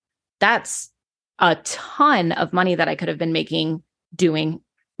that's a ton of money that I could have been making doing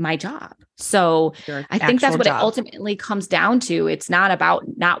my job. So I think that's what it ultimately comes down to. It's not about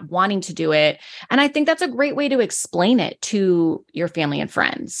not wanting to do it. And I think that's a great way to explain it to your family and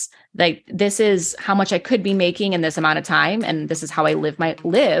friends. Like, this is how much I could be making in this amount of time. And this is how I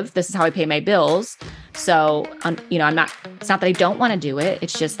live. This is how I pay my bills. So, it's not that I don't want to do it.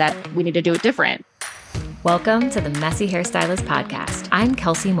 It's just that we need to do it different. Welcome to the Messy Hairstylist Podcast. I'm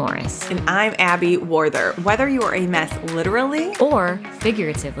Kelsey Morris. And I'm Abby Warther. Whether you are a mess literally or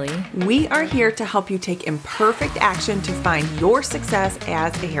figuratively, we are here to help you take imperfect action to find your success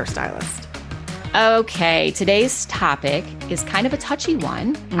as a hairstylist. Okay, today's topic is kind of a touchy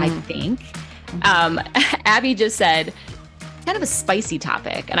one, I think. Abby just said, kind of a spicy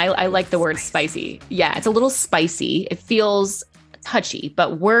topic. And I like the word spicy. Yeah, it's a little spicy. It feels touchy,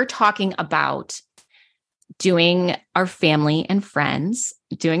 but we're talking about doing our family and friends,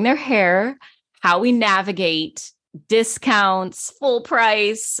 doing their hair, how we navigate discounts, full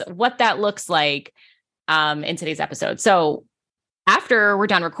price, what that looks like in today's episode. So after we're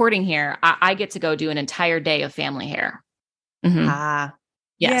done recording here, I get to go do an entire day of family hair. Mm-hmm.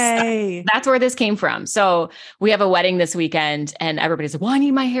 Yes, yay. That's where this came from. So we have a wedding this weekend and everybody's like, well, I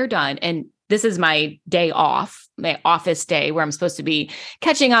need my hair done. And this is my day off, my office day where I'm supposed to be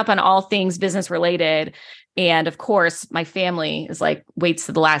catching up on all things business related. And of course, my family is like, waits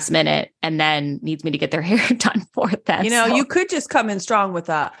to the last minute and then needs me to get their hair done for them. You could just come in strong with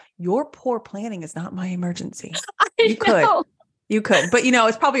your poor planning is not my emergency. You could, but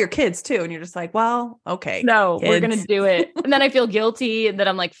it's probably your kids too. And you're just like, well, okay. No, kids. We're going to do it. And then I feel guilty and then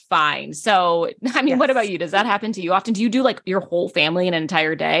I'm like, fine. So, I mean, What about you? Does that happen to you often? Do you do like your whole family in an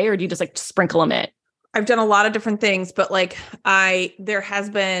entire day or do you just like sprinkle them in? I've done a lot of different things, but there has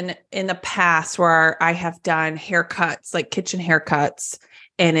been in the past where I have done haircuts, like kitchen haircuts,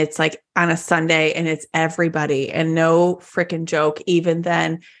 and it's like on a Sunday and it's everybody and no freaking joke. Even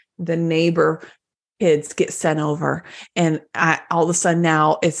then the neighbor kids get sent over and all of a sudden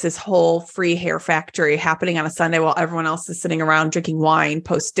now it's this whole free hair factory happening on a Sunday while everyone else is sitting around drinking wine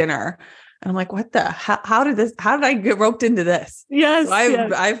post dinner. And I'm like, how did I get roped into this? Yes. So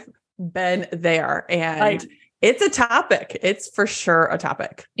I've been there and it's a topic. It's for sure a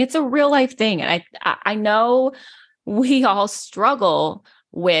topic. It's a real life thing. And I know we all struggle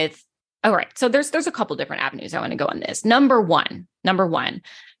with, all right. So there's a couple different avenues I want to go on this. Number one,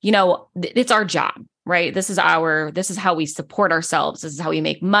 it's our job, right? This is how we support ourselves. This is how we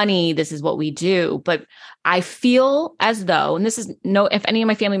make money. This is what we do. But I feel as though, and if any of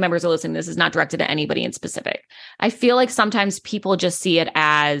my family members are listening, this is not directed at anybody in specific. I feel like sometimes people just see it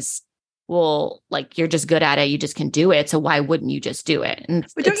as, well, like you're just good at it. You just can do it. So why wouldn't you just do it?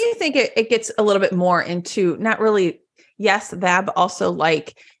 But don't you think it gets a little bit more into not really, yes, that, but also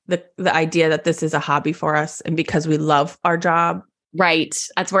like the idea that this is a hobby for us and because we love our job. Right.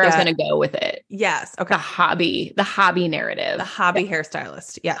 That's where I was going to go with it. Yes. Okay. The hobby narrative. The hobby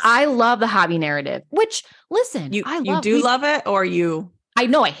hairstylist. Yes. I love the hobby narrative, which listen, you love it or you? I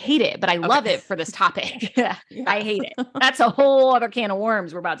know I hate it, but I love it for this topic. Yeah. I hate it. That's a whole other can of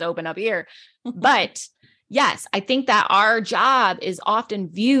worms we're about to open up here. But yes, I think that our job is often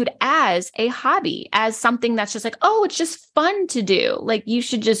viewed as a hobby, as something that's just like, oh, it's just fun to do. Like you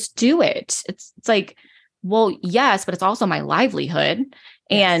should just do it. It's like, well, yes, but it's also my livelihood.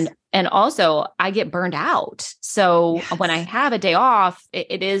 Yes. And also I get burned out. So when I have a day off,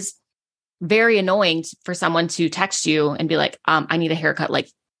 it is very annoying for someone to text you and be like, I need a haircut like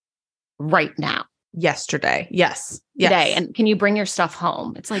right now. Yesterday. Yes. Today. And can you bring your stuff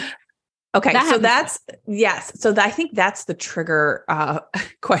home? It's like, okay. So I think that's the trigger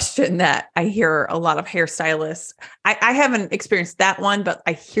question that I hear a lot of hairstylists. I haven't experienced that one, but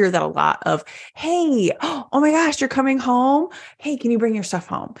I hear that a lot of, hey, oh my gosh, you're coming home. Hey, can you bring your stuff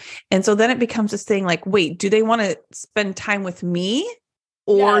home? And so then it becomes this thing like, wait, do they want to spend time with me?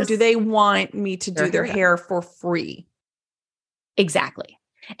 Or do they want me to do their hair for free? Exactly.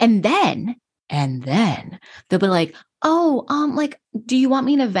 And then they'll be like, oh, like, do you want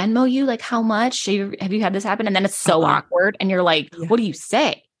me to Venmo you? Like, how much? Have you had this happen? And then it's so awkward. And you're like, what do you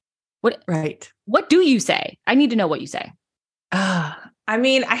say? What do you say? I need to know what you say. I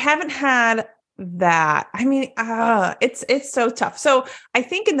mean, I haven't had that. I mean, it's so tough. So I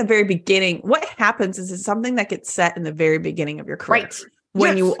think in the very beginning, what happens is it's something that gets set in the very beginning of your career. Right.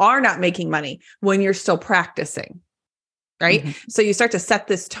 When you are not making money, when you're still practicing, right? Mm-hmm. So you start to set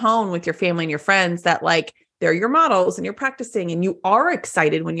this tone with your family and your friends that like, they're your models and you're practicing and you are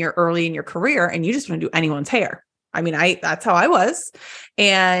excited when you're early in your career and you just want to do anyone's hair. I mean, that's how I was.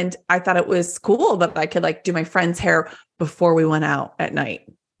 And I thought it was cool that I could like do my friend's hair before we went out at night.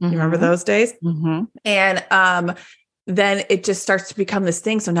 You remember those days? Mm-hmm. And then it just starts to become this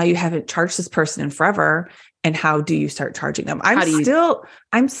thing. So now you haven't charged this person in forever. And how do you start charging them? I'm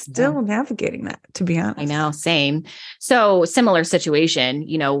still navigating that, to be honest. I know, same. So similar situation,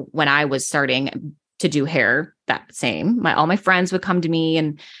 when I was starting to do hair, that same, all my friends would come to me,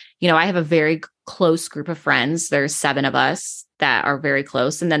 and, I have a very close group of friends. There's 7 of us that are very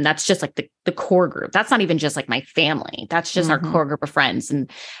close. And then that's just like the core group. That's not even just like my family. That's just our core group of friends.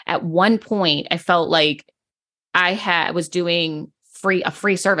 And at one point I felt like I was doing a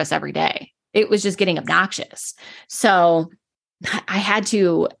free service every day. It was just getting obnoxious. So I had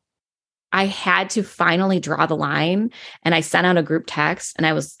to finally draw the line, and I sent out a group text, and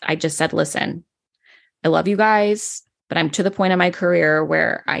I just said, listen, I love you guys, but I'm to the point in my career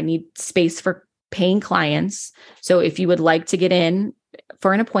where I need space for paying clients. So if you would like to get in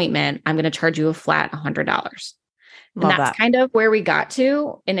for an appointment, I'm going to charge you a flat $100. And that's kind of where we got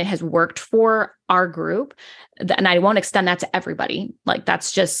to. And it has worked for our group. And I won't extend that to everybody. Like,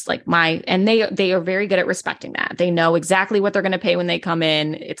 that's just like and they are very good at respecting that. They know exactly what they're going to pay when they come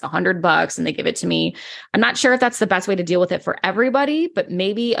in. It's $100 and they give it to me. I'm not sure if that's the best way to deal with it for everybody, but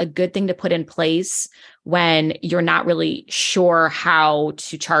maybe a good thing to put in place when you're not really sure how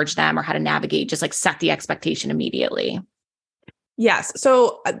to charge them or how to navigate, just like set the expectation immediately. Yes.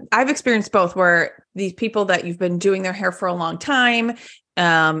 So I've experienced both, where these people that you've been doing their hair for a long time,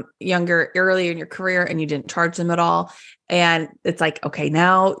 early in your career, and you didn't charge them at all. And it's like, okay,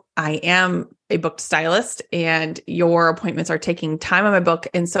 now I am a booked stylist and your appointments are taking time on my book.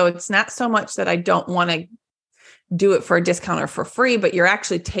 And so it's not so much that I don't want to do it for a discount or for free, but you're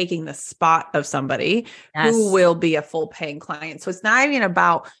actually taking the spot of somebody who will be a full paying client. So it's not even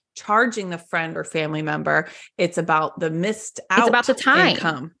about charging the friend or family member. It's about the missed out. It's about the time.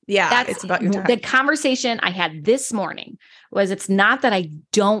 Income. Yeah. It's about your time. The conversation I had this morning was, it's not that I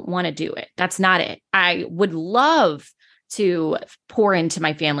don't want to do it. That's not it. I would love to pour into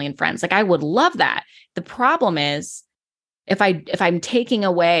my family and friends. Like, I would love that. The problem is if I'm taking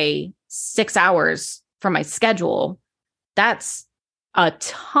away 6 hours from my schedule, that's a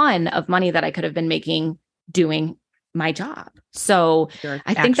ton of money that I could have been making doing my job. So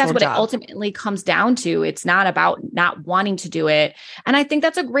I think that's what it ultimately comes down to. It's not about not wanting to do it. And I think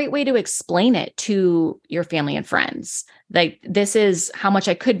that's a great way to explain it to your family and friends. Like, this is how much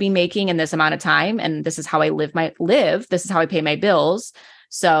I could be making in this amount of time. And this is how I live. This is how I pay my bills.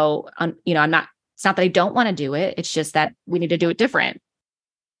 So, it's not that I don't want to do it. It's just that we need to do it different.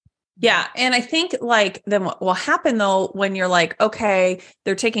 Yeah. And I think, like, then what will happen though, when you're like, okay,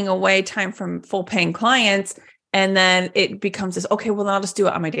 they're taking away time from full paying clients, and then it becomes this, okay, well, then I'll just do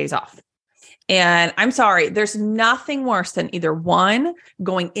it on my days off. And I'm sorry, there's nothing worse than either one,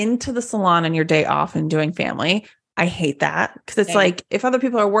 going into the salon on your day off and doing family. I hate that, because it's like, if other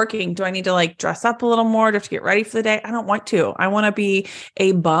people are working, do I need to like dress up a little more? Do I have to get ready for the day? I don't want to. I want to be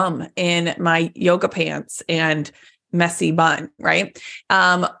a bum in my yoga pants and messy bun, right?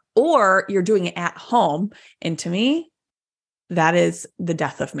 Or you're doing it at home. And to me, that is the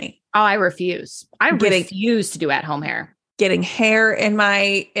death of me. Oh, I refuse. I refuse to do at-home hair. Getting hair in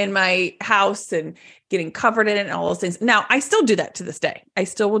my house and getting covered in it and all those things. Now, I still do that to this day. I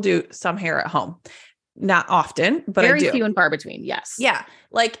still will do some hair at home. Not often, but very I do. Few and far between. Yes. Yeah.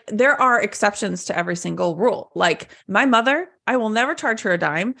 Like, there are exceptions to every single rule. Like, my mother, I will never charge her a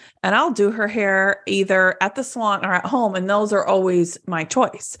dime, and I'll do her hair either at the salon or at home. And those are always my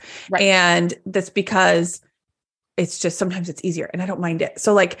choice. Right. And that's because it's just, sometimes it's easier and I don't mind it.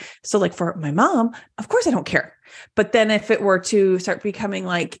 So like for my mom, of course I don't care. But then if it were to start becoming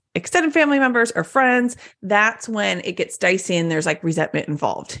like extended family members or friends, that's when it gets dicey and there's like resentment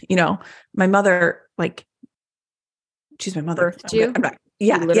involved. My mother, like, she's my mother. She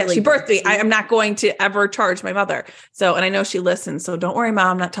birthed me. I'm not going to ever charge my mother. So, and I know she listens, so don't worry, Mom,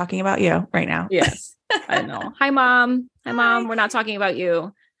 I'm not talking about you right now. Yes, I know. Hi, Mom. Hi, Mom. We're not talking about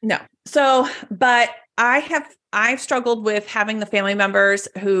you. No. So, but I've struggled with having the family members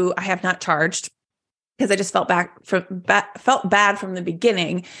who I have not charged, because I just felt bad from the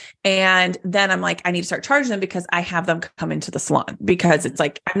beginning. And then I'm like, I need to start charging them because I have them come into the salon, because it's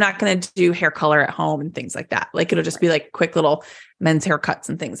like, I'm not going to do hair color at home and things like that. Like, it'll just be like quick little men's haircuts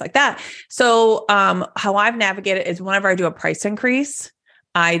and things like that. So, how I've navigated is, whenever I do a price increase,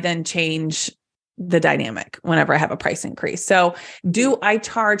 I then change the dynamic whenever I have a price increase. So do I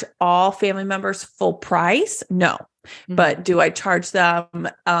charge all family members full price? No. Mm-hmm. But do I charge them,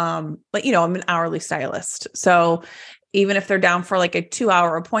 I'm an hourly stylist. So even if they're down for like a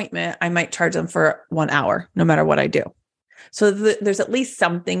 2-hour appointment, I might charge them for 1 hour, no matter what I do. So there's at least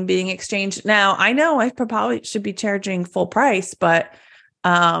something being exchanged. Now, I know I probably should be charging full price, but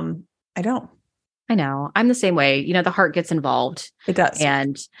I don't. I know. I'm the same way. You know, the heart gets involved. It does.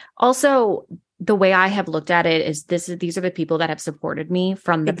 And also the way I have looked at it is these are the people that have supported me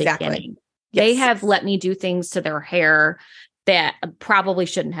from the beginning. Yes. They have let me do things to their hair that probably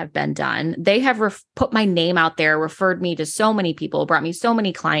shouldn't have been done. They have put my name out there, referred me to so many people, brought me so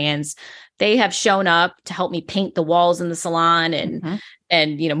many clients. They have shown up to help me paint the walls in the salon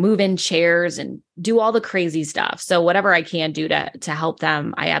and you know, move in chairs and do all the crazy stuff. So whatever I can do to help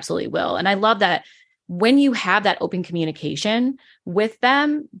them, I absolutely will. And I love that when you have that open communication with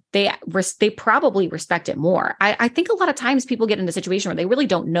them, they probably respect it more. I think a lot of times people get in a situation where they really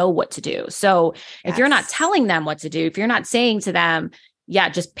don't know what to do. So if you're not telling them what to do, if you're not saying to them, yeah,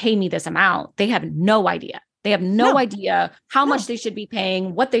 just pay me this amount, they have no idea. They have no idea how much they should be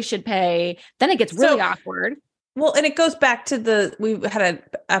paying, what they should pay. Then it gets really awkward. Well, and it goes back to we had an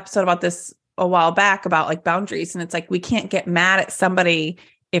episode about this a while back about like boundaries. And it's like, we can't get mad at somebody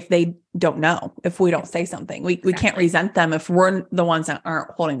if they don't know, if we don't say something. We can't resent them if we're the ones that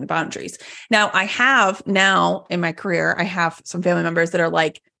aren't holding the boundaries. Now, now in my career, I have some family members that are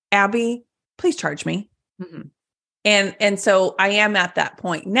like, Abby, please charge me. Mm-hmm. And so I am at that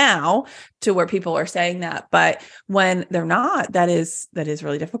point now to where people are saying that, but when they're not, that is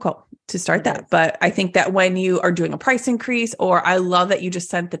really difficult to start that. But I think that when you are doing a price increase, or I love that you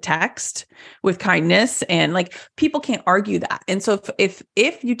just sent the text with kindness, and like, people can't argue that. And so if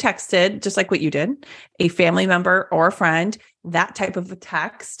you texted, just like what you did, a family member or a friend, that type of a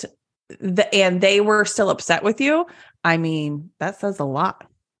text, and they were still upset with you, I mean, that says a lot.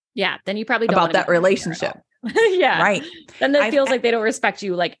 Yeah. Then you probably don't about that relationship. Yeah. Right. Then it feels like they don't respect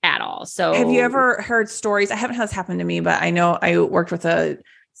you like at all. So have you ever heard stories? I haven't had this happen to me, but I know I worked with a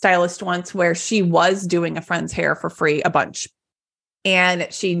stylist once where she was doing a friend's hair for free, a bunch. And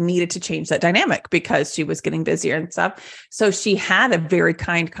she needed to change that dynamic because she was getting busier and stuff. So she had a very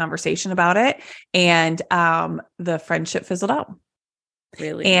kind conversation about it. And the friendship fizzled out.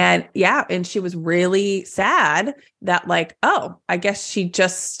 Really? And and she was really sad that like, oh, I guess she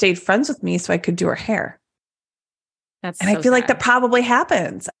just stayed friends with me so I could do her hair. I feel like that probably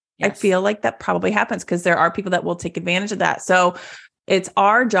happens. Yes. I feel like that probably happens because there are people that will take advantage of that. So it's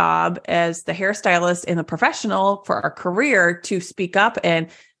our job as the hairstylist and the professional for our career to speak up and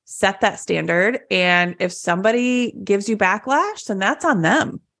set that standard. And if somebody gives you backlash, then that's on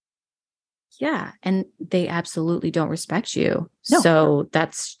them. Yeah. And they absolutely don't respect you. No. So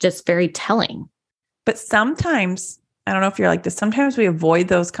that's just very telling. But sometimes, I don't know if you're like this, sometimes we avoid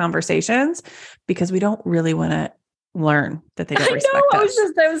those conversations because we don't really want to learn that they don't respect us.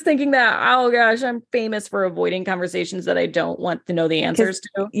 I was thinking that, oh gosh, I'm famous for avoiding conversations that I don't want to know the answers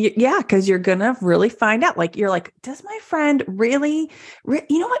to. Yeah. Cause you're going to really find out, like, you're like, does my friend really,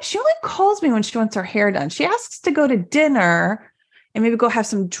 you know what? She only calls me when she wants her hair done. She asks to go to dinner and maybe go have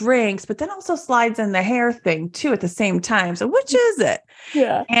some drinks, but then also slides in the hair thing too at the same time. So which is it?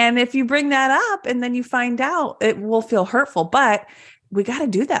 Yeah. And if you bring that up and then you find out, it will feel hurtful, but we got to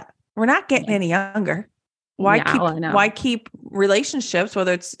do that. We're not getting any younger. Why keep relationships,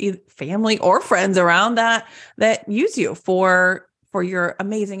 whether it's either family or friends around that use you for your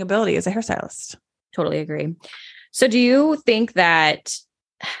amazing ability as a hairstylist? Totally agree. So do you think that,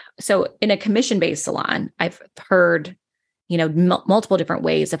 so in a commission-based salon, I've heard, you know, multiple different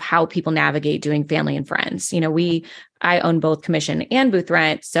ways of how people navigate doing family and friends. You know, I own both commission and booth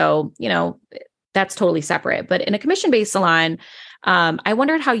rent. So, you know, that's totally separate. But in a commission-based salon, I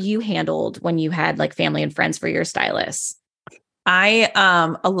wondered how you handled when you had like family and friends for your stylists. I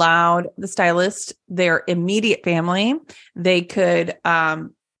allowed the stylist, their immediate family, they could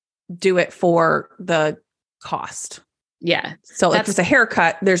do it for the cost. Yeah. So if it's a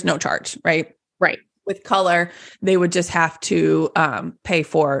haircut, there's no charge, right? Right. With color, they would just have to pay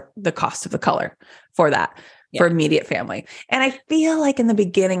for the cost of the color for that. For immediate family. And I feel like in the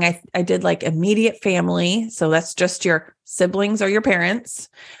beginning, I did like immediate family. So that's just your siblings or your parents.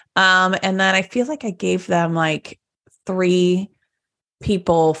 And then I feel like I gave them like 3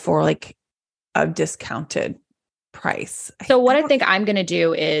 people for like a discounted price. So what I think I'm going to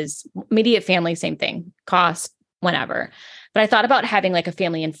do is immediate family, same thing, cost, whenever. But I thought about having like a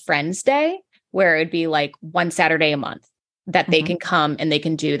family and friends day where it'd be like one Saturday a month that they can come and they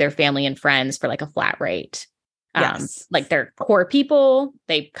can do their family and friends for like a flat rate. Like their core people,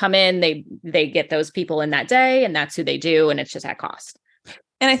 they come in, they get those people in that day, and that's who they do. And it's just at cost.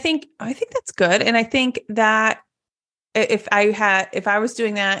 And I think that's good. And I think that if I was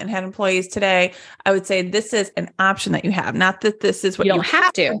doing that and had employees today, I would say this is an option that you have. Not that this is what you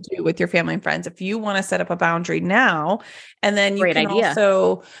have to do with your family and friends. If you want to set up a boundary now, and then you can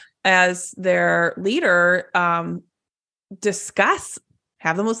also, as their leader, discuss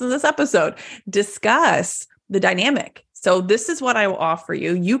have them listen to this episode, discuss the dynamic. So this is what I will offer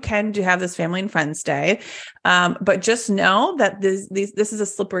you. You can have this family and friends day, but just know that this is a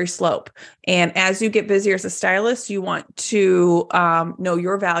slippery slope. And as you get busier as a stylist, you want to know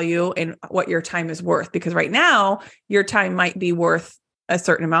your value and what your time is worth. Because right now, your time might be worth a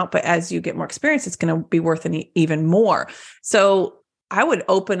certain amount, but as you get more experience, it's going to be worth even more. So I would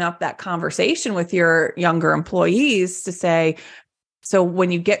open up that conversation with your younger employees to say, so when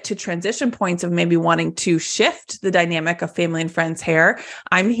you get to transition points of maybe wanting to shift the dynamic of family and friends hair,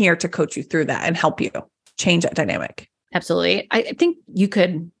 I'm here to coach you through that and help you change that dynamic. Absolutely. I think you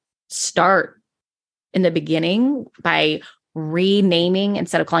could start in the beginning by renaming,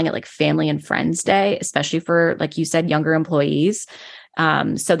 instead of calling it like Family and Friends Day, especially for, like you said, younger employees,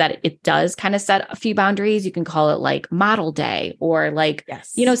 so that it does kind of set a few boundaries. You can call it like Model Day or like,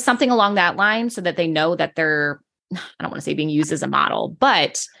 something along that line, so that they know that they're, I don't want to say being used as a model,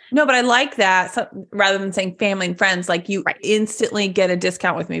 but no, but I like that. So rather than saying family and friends, like you instantly get a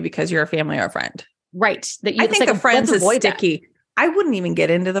discount with me because you're a family or a friend. Right. I think the friends is sticky. That. I wouldn't even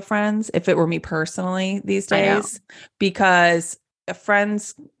get into the friends if it were me personally these days, because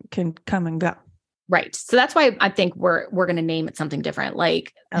friends can come and go. Right. So that's why I think we're going to name it something different.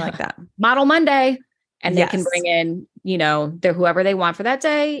 Like, I like that. Model Monday. And they can bring in, they're whoever they want for that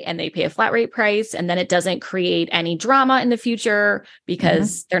day, and they pay a flat rate price. And then it doesn't create any drama in the future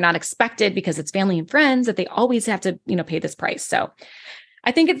because they're not expected, because it's family and friends, that they always have to, pay this price. So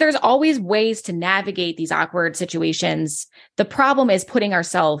I think there's always ways to navigate these awkward situations. The problem is putting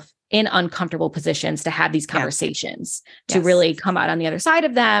ourselves in uncomfortable positions to have these conversations, to really come out on the other side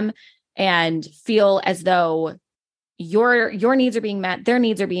of them and feel as though your needs are being met, their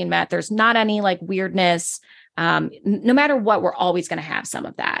needs are being met. There's not any like weirdness. No matter what, we're always going to have some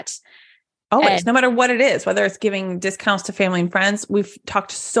of that. Always, no matter what it is, whether it's giving discounts to family and friends. We've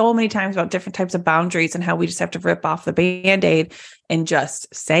talked so many times about different types of boundaries and how we just have to rip off the Band-Aid and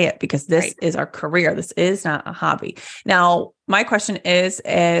just say it, because this is our career. This is not a hobby. Now, my question is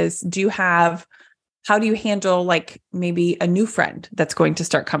how do you handle like maybe a new friend that's going to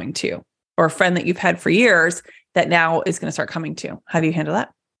start coming to you, or a friend that you've had for years that now is going to start coming to you? How do you handle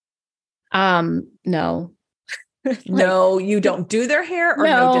that? No. No, you don't do their hair, or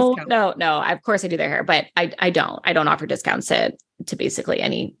no discount? No. Of course I do their hair, but I don't offer discounts to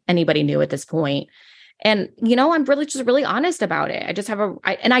basically anybody new at this point. And, I'm really honest about it. I just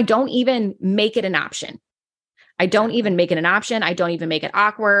I don't even make it an option. I don't even make it an option. I don't even make it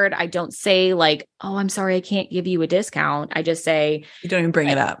awkward. I don't say like, oh, I'm sorry, I can't give you a discount. I just say, you don't even bring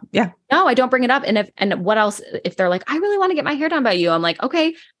it up. Yeah. No, I don't bring it up. And what else, if they're like, I really want to get my hair done by you, I'm like,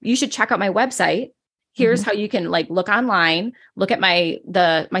 okay, you should check out my website. Here's how you can like look online, look at my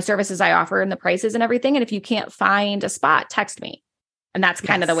services I offer and the prices and everything. And if you can't find a spot, text me. And that's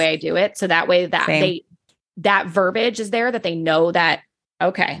kind of the way I do it. So that way that verbiage is there, that they know that,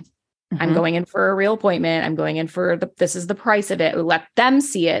 okay, I'm going in for a real appointment. I'm going in for this is the price of it. Let them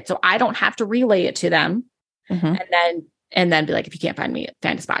see it, so I don't have to relay it to them. And then be like, if you can't find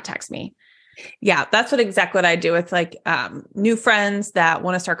a spot, text me. Yeah, that's exactly what I do with like new friends that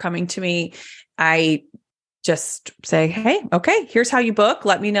want to start coming to me. I just say, hey, okay, here's how you book.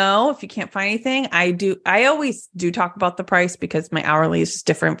 Let me know if you can't find anything. I always do talk about the price, because my hourly is just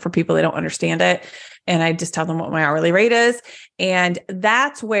different for people. They don't understand it. And I just tell them what my hourly rate is. And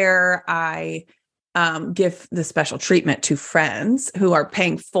that's where I give the special treatment to friends who are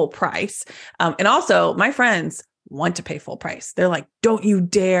paying full price. And also my friends want to pay full price. They're like, don't you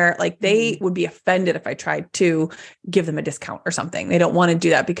dare. Like they would be offended if I tried to give them a discount or something. They don't want to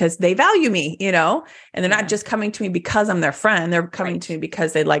do that because they value me, and they're not just coming to me because I'm their friend. They're coming to me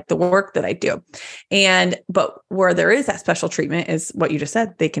because they like the work that I do. But where there is that special treatment is what you just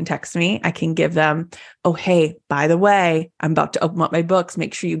said. They can text me. I can give them, oh, hey, by the way, I'm about to open up my books.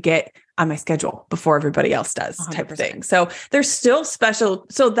 Make sure you get on my schedule before everybody else does, 100%. Type of thing. So there's still special.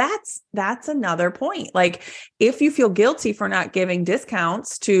 So that's another point. Like if you feel guilty for not giving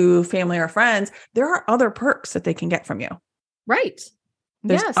discounts to family or friends, there are other perks that they can get from you. Right.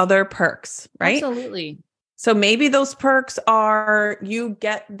 There's other perks, right? Absolutely. So maybe those perks are you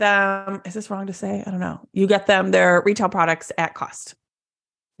get them. Is this wrong to say? I don't know. You get them their retail products at cost.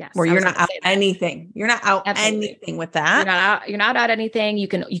 Yes, where you're not out anything. You're not out anything with that. You're not out anything. You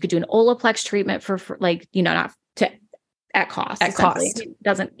could do an Olaplex treatment for like, not to at cost. At cost. It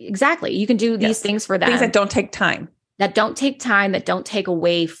doesn't exactly. You can do these things for them. Things that don't take time. That don't take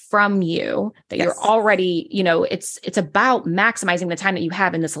away from you, that you're already, it's about maximizing the time that you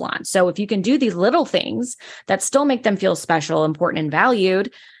have in the salon. So if you can do these little things that still make them feel special, important, and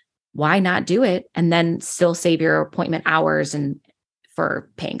valued, why not do it? And then still save your appointment hours and for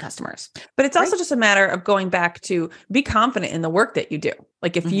paying customers. But it's also just a matter of going back to be confident in the work that you do.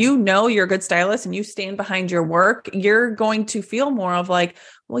 Like if you know you're a good stylist and you stand behind your work, you're going to feel more of like,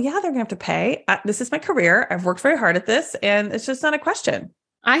 well, yeah, they're gonna have to pay. This is my career. I've worked very hard at this, and it's just not a question.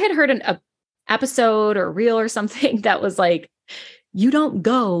 I had heard an episode or reel or something that was like, you don't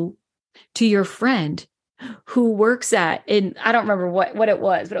go to your friend who works I don't remember what it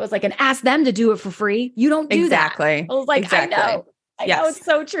was, but it was like, and ask them to do it for free. You don't do that. I was like, exactly. I know it's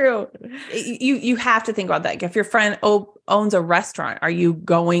so true. You have to think about that. If your friend owns a restaurant, are you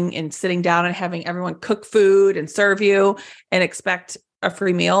going and sitting down and having everyone cook food and serve you and expect a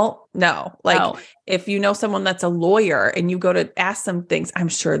free meal? No. If you know someone that's a lawyer and you go to ask them things,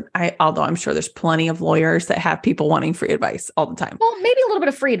 although I'm sure there's plenty of lawyers that have people wanting free advice all the time. Well, maybe a little bit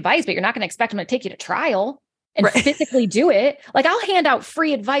of free advice, but you're not going to expect them to take you to trial and physically do it. Like I'll hand out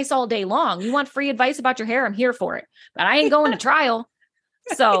free advice all day long. You want free advice about your hair? I'm here for it, but I ain't going to trial.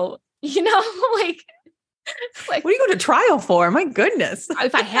 So, like what are you going to trial for? My goodness.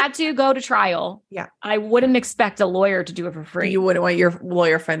 If I had to go to trial, I wouldn't expect a lawyer to do it for free. You wouldn't want your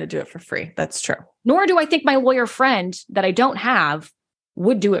lawyer friend to do it for free. That's true. Nor do I think my lawyer friend that I don't have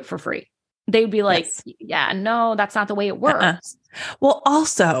would do it for free. They would be like, yeah, no, that's not the way it works. Well,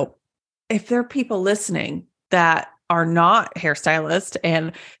 also, if there are people listening that are not hairstylists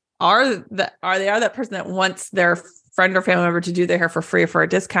and are that person that wants their friend or family member to do their hair for free or for a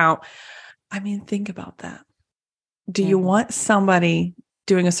discount, I mean, think about that. Do you want somebody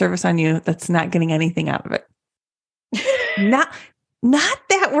doing a service on you that's not getting anything out of it? Not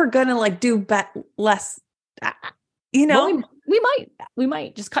that we're going to like do less, Well, we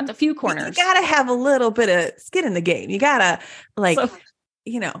might just cut a few corners. You got to have a little bit of skin in the game. You got to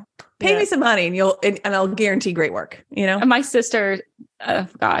pay me some money and I'll guarantee great work, And my sister,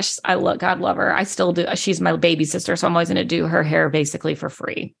 God love her. I still do. She's my baby sister. So I'm always going to do her hair basically for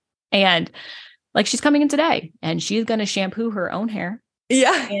free. And like, she's coming in today and she's going to shampoo her own hair.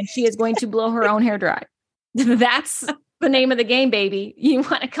 Yeah. And she is going to blow her own hair dry. That's the name of the game, baby. You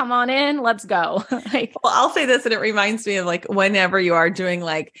want to come on in? Let's go. Well, I'll say this, and it reminds me of like, whenever you are doing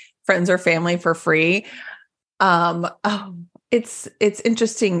like friends or family for free, it's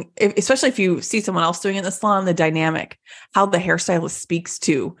interesting, especially if you see someone else doing it in the salon, the dynamic, how the hairstylist speaks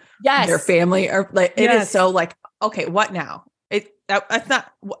to their family, or like, it is so like, okay, what now? That's not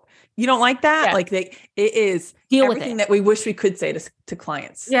what you don't like that. Yeah. Like it is everything that we wish we could say to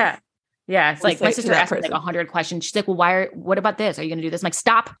clients. Yeah. Yeah. It's like my sister asked me like 100 questions. She's like, well, what about this? Are you going to do this? I'm like,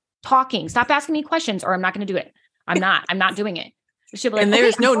 stop talking, stop asking me questions, or I'm not going to do it. I'm not doing it. She'll be like, and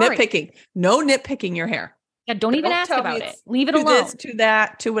there's no nitpicking your hair. Yeah. Don't even ask about it. Leave it alone. This, to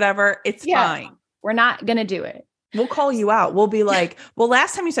that, to whatever. It's fine. We're not going to do it. We'll call you out. We'll be like, well,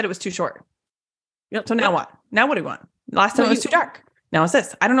 last time you said it was too short. Yep. So now what? Now what do you want? Last time it was too dark. Now it's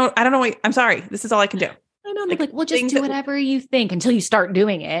this. I don't know. I'm sorry. This is all I can do. I know. Like, well, just do whatever you think until you start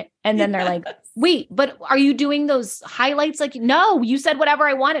doing it. And then they're like, wait, but are you doing those highlights? Like, no, you said whatever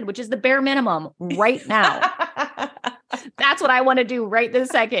I wanted, which is the bare minimum right now. That's what I want to do right this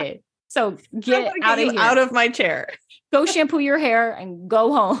second. So get out of here. Out of my chair. Go shampoo your hair and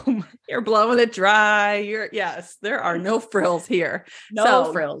go home. You're blowing it dry. There are no frills here.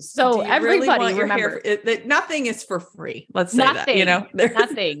 No frills. So everybody remember that nothing is for free. Let's say that,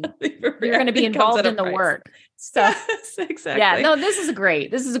 nothing. You're going to be involved in the work. So yes, exactly. Yeah, no, this is a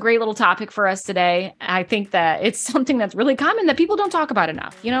great little topic for us today. I think that it's something that's really common that people don't talk about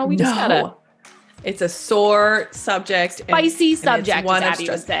enough. We just gotta. It's a sore subject. Spicy subject, as Abby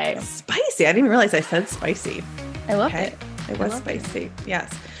would say. Spicy. I didn't even realize I said spicy. I love it. It was spicy.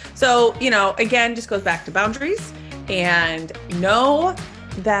 Yes. So, again, just goes back to boundaries, and know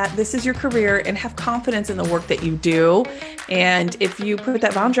that this is your career and have confidence in the work that you do. And if you put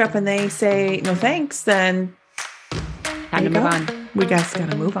that boundary up and they say no thanks, then time to move on. We guys got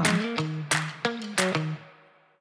to move on.